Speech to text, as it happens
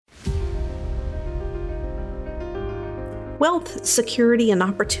Wealth, security, and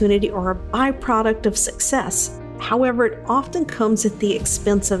opportunity are a byproduct of success. However, it often comes at the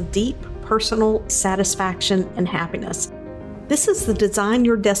expense of deep personal satisfaction and happiness. This is the Design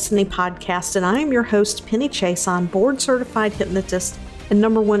Your Destiny podcast, and I am your host, Penny Chason, board-certified hypnotist and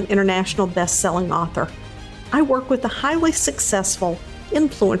 #1 international best-selling author. I work with the highly successful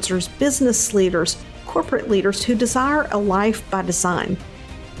influencers, business leaders, corporate leaders who desire a life by design.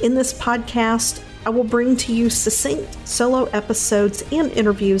 In this podcast, I will bring to you succinct solo episodes and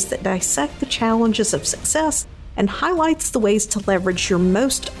interviews that dissect the challenges of success and highlights the ways to leverage your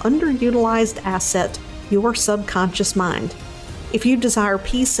most underutilized asset, your subconscious mind. If you desire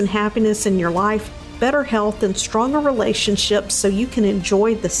peace and happiness in your life, better health, and stronger relationships so you can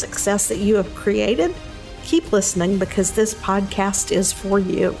enjoy the success that you have created, keep listening because this podcast is for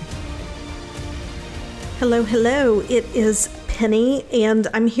you. Hello, it is Penny, and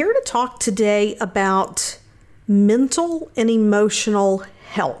I'm here to talk today about mental and emotional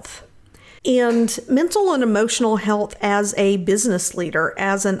health. And mental and emotional health as a business leader,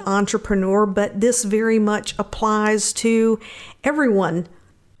 as an entrepreneur, but this very much applies to everyone,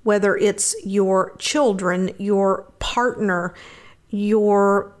 whether it's your children, your partner,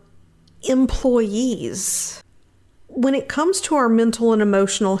 your employees. When it comes to our mental and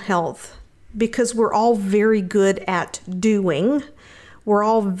emotional health, because we're all very good at doing, we're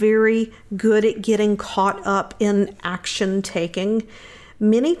all very good at getting caught up in action taking,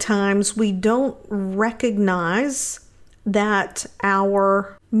 many times we don't recognize that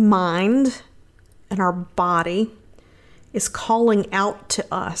our mind and our body is calling out to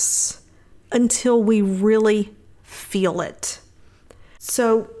us until we really feel it.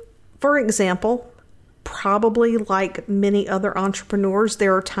 So, for example, probably like many other entrepreneurs,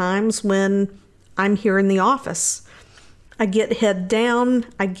 there are times when I'm here in the office. I get head down,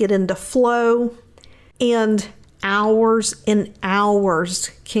 I get into flow, and hours and hours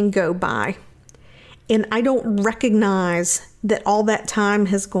can go by. And I don't recognize that all that time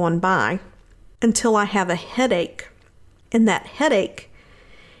has gone by until I have a headache. And that headache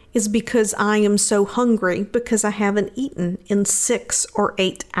is because I am so hungry because I haven't eaten in 6 or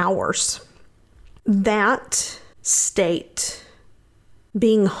 8 hours. That state,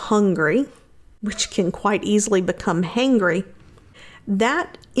 being hungry, which can quite easily become hangry,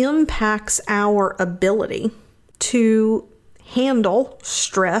 that impacts our ability to handle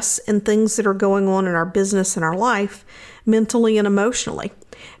stress and things that are going on in our business and our life mentally and emotionally,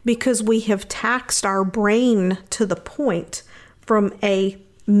 because we have taxed our brain to the point from a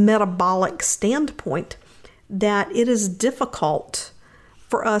metabolic standpoint that it is difficult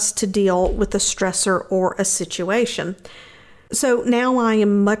for us to deal with a stressor or a situation. So now I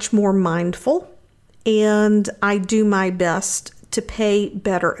am much more mindful and I do my best to pay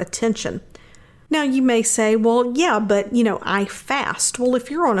better attention. Now you may say, well, yeah, but I fast. Well, if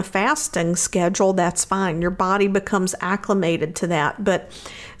you're on a fasting schedule, that's fine. Your body becomes acclimated to that. But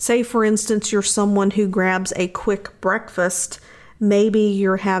say, for instance, you're someone who grabs a quick breakfast. Maybe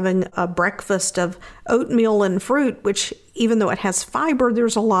you're having a breakfast of oatmeal and fruit, which even though it has fiber,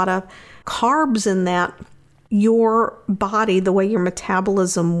 there's a lot of carbs in that. Your body, the way your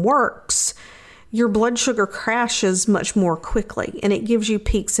metabolism works, your blood sugar crashes much more quickly, and it gives you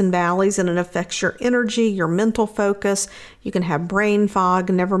peaks and valleys, and it affects your energy, your mental focus. You can have brain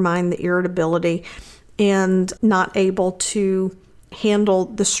fog, never mind the irritability, and not able to handle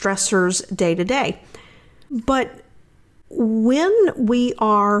the stressors day to day. But when we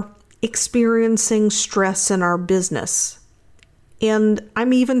are experiencing stress in our business, and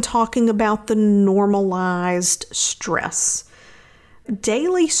I'm even talking about the normalized stress,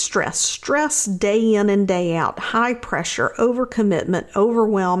 daily stress day in and day out, high pressure, overcommitment,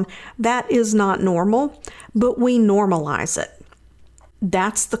 overwhelm, that is not normal, but we normalize it.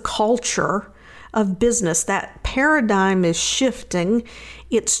 That's the culture of business. That paradigm is shifting,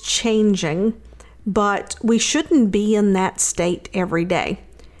 it's changing, but we shouldn't be in that state every day.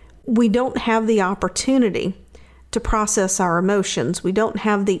 We don't have the opportunity to process our emotions. We don't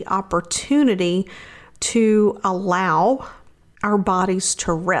have the opportunity to allow our bodies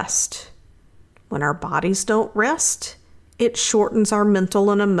to rest. When our bodies don't rest, it shortens our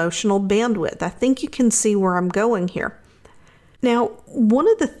mental and emotional bandwidth. I think you can see where I'm going here. Now, one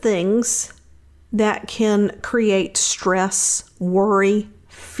of the things that can create stress, worry,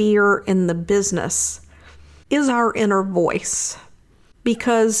 fear in the business is our inner voice,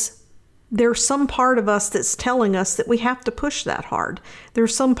 because there's some part of us that's telling us that we have to push that hard.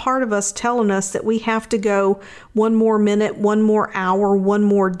 There's some part of us telling us that we have to go one more minute, one more hour, one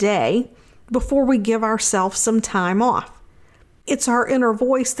more day before we give ourselves some time off. It's our inner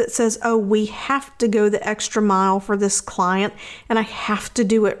voice that says, oh, we have to go the extra mile for this client, and I have to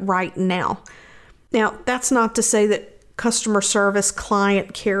do it right now. Now, that's not to say that customer service,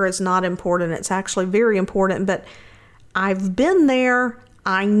 client care is not important. It's actually very important, but I've been there,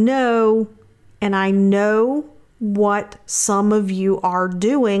 I know, and I know what some of you are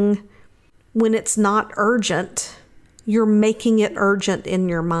doing when it's not urgent. You're making it urgent in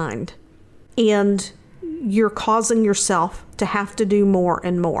your mind, and you're causing yourself to have to do more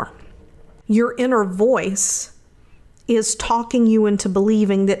and more. Your inner voice is talking you into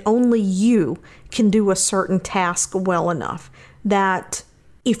believing that only you can do a certain task well enough, that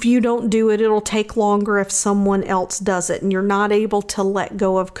if you don't do it, it'll take longer if someone else does it, and you're not able to let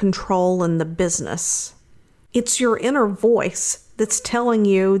go of control in the business. It's your inner voice that's telling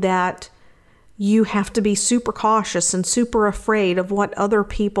you that you have to be super cautious and super afraid of what other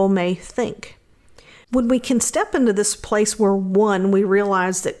people may think. When we can step into this place where, one, we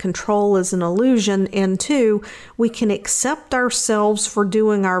realize that control is an illusion, and two, we can accept ourselves for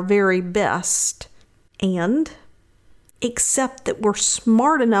doing our very best, and accept that we're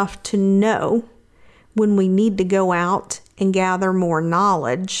smart enough to know when we need to go out and gather more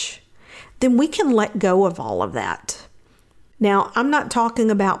knowledge, then we can let go of all of that. Now, I'm not talking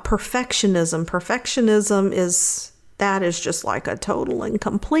about perfectionism. Perfectionism is just like a total and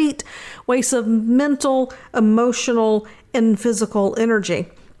complete waste of mental, emotional, and physical energy.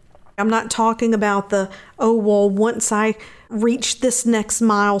 I'm not talking about once I reach this next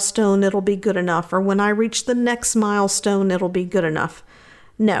milestone, it'll be good enough, or when I reach the next milestone, it'll be good enough.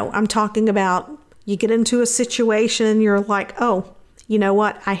 No, I'm talking about you get into a situation and you're like, oh, you know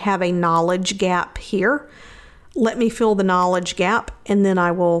what? I have a knowledge gap here. Let me fill the knowledge gap, and then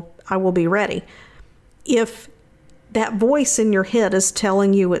I will be ready. If that voice in your head is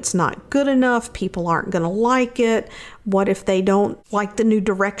telling you it's not good enough, people aren't going to like it, what if they don't like the new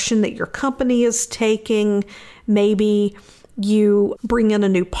direction that your company is taking? Maybe you bring in a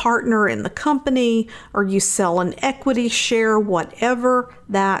new partner in the company, or you sell an equity share, whatever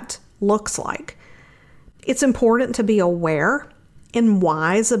that looks like. It's important to be aware and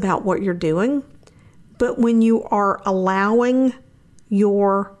wise about what you're doing, but when you are allowing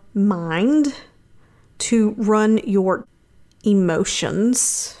your mind to run your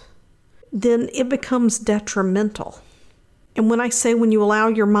emotions, then it becomes detrimental. And when I say when you allow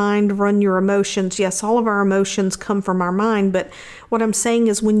your mind to run your emotions, yes, all of our emotions come from our mind, but what I'm saying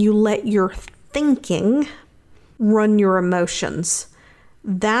is when you let your thinking run your emotions,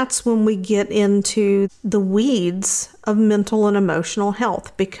 that's when we get into the weeds of mental and emotional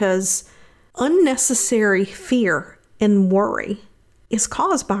health, because unnecessary fear and worry is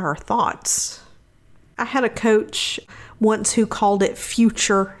caused by our thoughts. I had a coach once who called it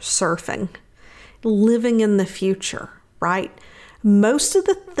future surfing, living in the future, right? Most of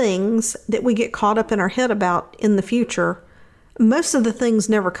the things that we get caught up in our head about in the future, most of the things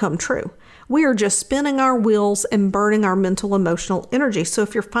never come true. We are just spinning our wheels and burning our mental, emotional energy. So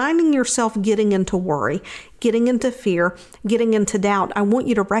if you're finding yourself getting into worry, getting into fear, getting into doubt, I want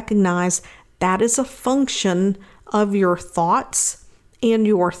you to recognize that is a function of your thoughts and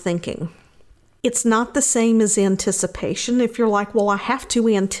your thinking. It's not the same as anticipation. If you're like, well, I have to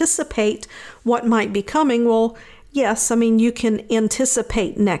anticipate what might be coming. Well, yes, you can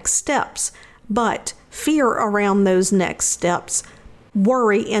anticipate next steps, but fear around those next steps,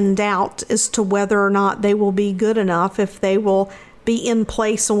 worry and doubt as to whether or not they will be good enough, if they will be in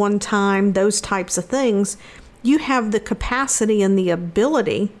place on time, those types of things. You have the capacity and the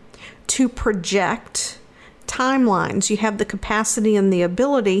ability to project timelines. You have the capacity and the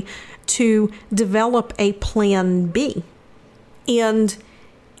ability to develop a plan B. And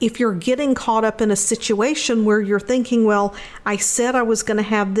if you're getting caught up in a situation where you're thinking, well, I said I was going to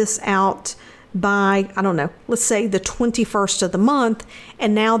have this out by, let's say the 21st of the month,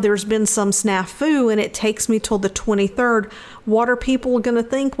 and now there's been some snafu and it takes me till the 23rd, what are people going to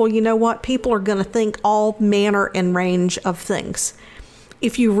think? Well, you know what? People are going to think all manner and range of things.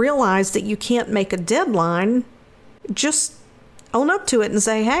 If you realize that you can't make a deadline, just own up to it and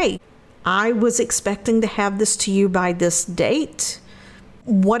say, hey, I was expecting to have this to you by this date.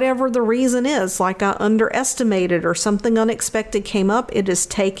 Whatever the reason is, like I underestimated or something unexpected came up, it is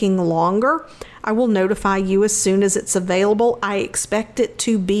taking longer. I will notify you as soon as it's available. I expect it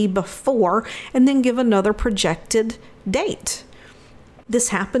to be before, and then give another projected date. This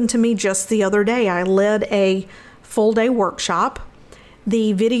happened to me just the other day. I led a full day workshop.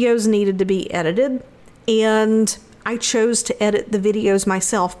 The videos needed to be edited, and I chose to edit the videos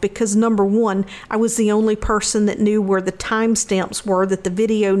myself because, number one, I was the only person that knew where the timestamps were that the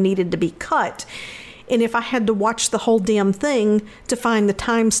video needed to be cut. And if I had to watch the whole damn thing to find the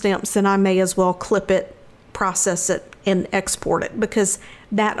timestamps, then I may as well clip it, process it, and export it, because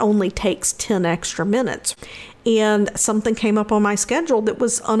that only takes 10 extra minutes. And something came up on my schedule that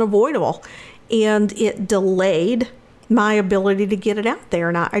was unavoidable, and it delayed my ability to get it out there.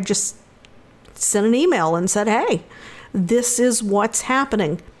 And I just sent an email and said, hey, this is what's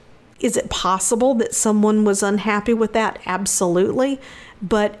happening. Is it possible that someone was unhappy with that? Absolutely.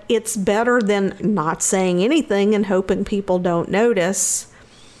 But it's better than not saying anything and hoping people don't notice.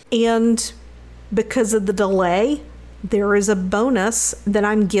 And because of the delay, there is a bonus that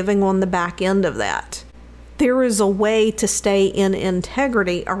I'm giving on the back end of that. There is a way to stay in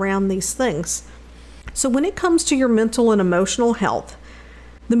integrity around these things. So when it comes to your mental and emotional health,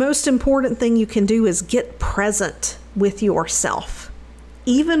 the most important thing you can do is get present with yourself.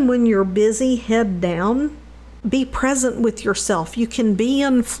 Even when you're busy, head down, be present with yourself. You can be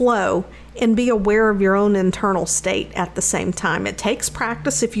in flow and be aware of your own internal state at the same time. It takes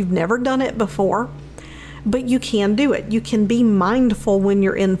practice if you've never done it before, but you can do it. You can be mindful when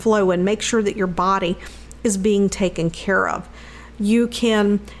you're in flow and make sure that your body is being taken care of. You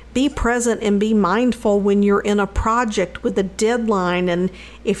can be present and be mindful when you're in a project with a deadline, and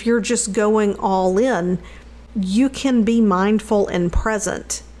if you're just going all in, you can be mindful and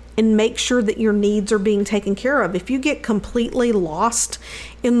present and make sure that your needs are being taken care of. If you get completely lost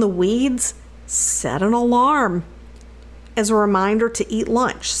in the weeds, set an alarm as a reminder to eat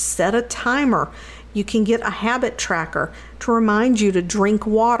lunch. Set a timer. You can get a habit tracker to remind you to drink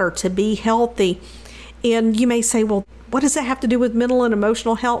water, to be healthy. And you may say, well, what does that have to do with mental and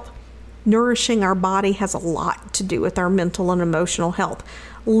emotional health? Nourishing our body has a lot to do with our mental and emotional health.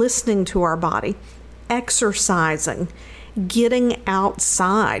 Listening to our body, exercising, getting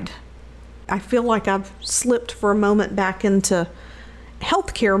outside. I feel like I've slipped for a moment back into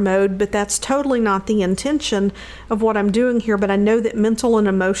healthcare mode, but that's totally not the intention of what I'm doing here. But I know that mental and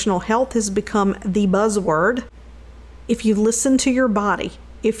emotional health has become the buzzword. If you listen to your body,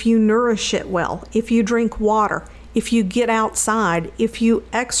 if you nourish it well, if you drink water, if you get outside, if you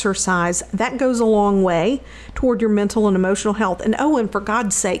exercise, that goes a long way toward your mental and emotional health. And for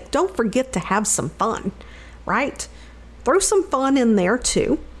God's sake, don't forget to have some fun, right? Throw some fun in there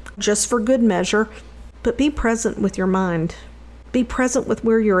too, just for good measure, but be present with your mind. Be present with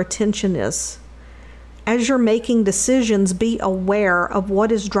where your attention is. As you're making decisions, be aware of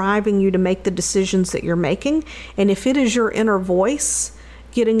what is driving you to make the decisions that you're making. And if it is your inner voice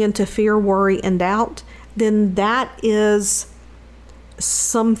getting into fear, worry, and doubt, then that is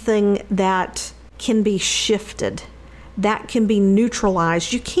something that can be shifted, that can be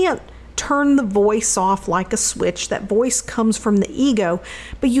neutralized. You can't turn the voice off like a switch. That voice comes from the ego,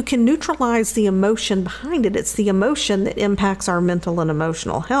 but you can neutralize the emotion behind it. It's the emotion that impacts our mental and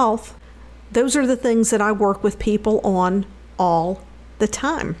emotional health. Those are the things that I work with people on all the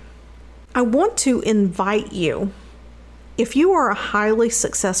time. I want to invite you, if you are a highly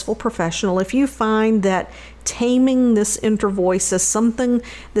successful professional, if you find that taming this inner voice is something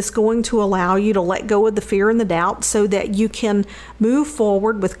that's going to allow you to let go of the fear and the doubt so that you can move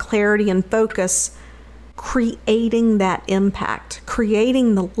forward with clarity and focus, creating that impact,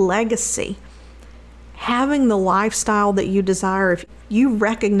 creating the legacy, having the lifestyle that you desire, if you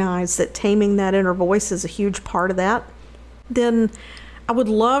recognize that taming that inner voice is a huge part of that, then I would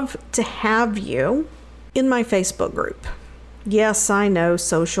love to have you in my Facebook group. Yes, I know,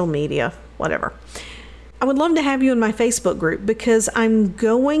 social media, whatever. I would love to have you in my Facebook group because I'm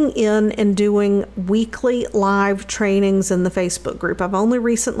going in and doing weekly live trainings in the Facebook group. I've only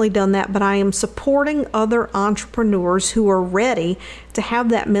recently done that, but I am supporting other entrepreneurs who are ready to have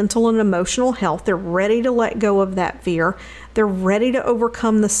that mental and emotional health. They're ready to let go of that fear. They're ready to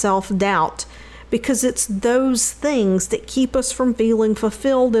overcome the self-doubt because it's those things that keep us from feeling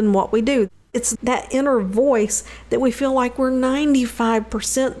fulfilled in what we do. It's that inner voice that we feel like we're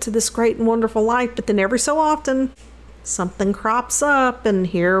 95% to this great and wonderful life, but then every so often something crops up and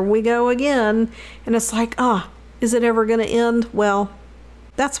here we go again. And it's like, is it ever going to end? Well,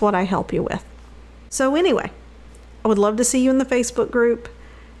 that's what I help you with. So anyway, I would love to see you in the Facebook group.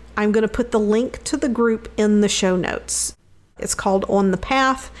 I'm going to put the link to the group in the show notes. It's called On the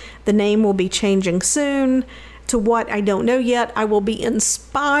Path. The name will be changing soon. To what I don't know yet. I will be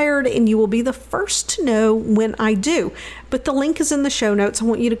inspired and you will be the first to know when I do. But the link is in the show notes. I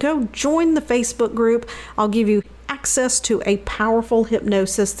want you to go join the Facebook group. I'll give you access to a powerful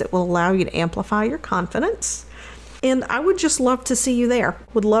hypnosis that will allow you to amplify your confidence. And I would just love to see you there.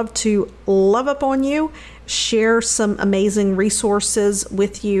 Would love to love up on you, share some amazing resources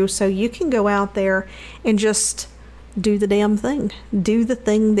with you so you can go out there and just do the damn thing. Do the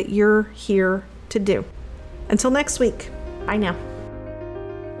thing that you're here to do. Until next week, bye now.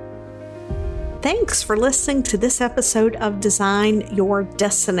 Thanks for listening to this episode of Design Your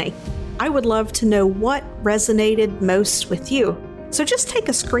Destiny. I would love to know what resonated most with you. So just take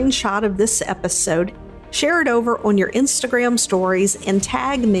a screenshot of this episode, share it over on your Instagram stories, and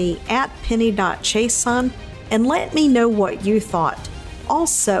tag me at penny.chason and let me know what you thought.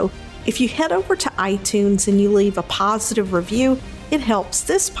 Also, if you head over to iTunes and you leave a positive review, it helps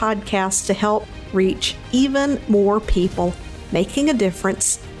this podcast to help reach even more people, making a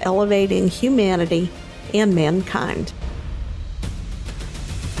difference, elevating humanity and mankind.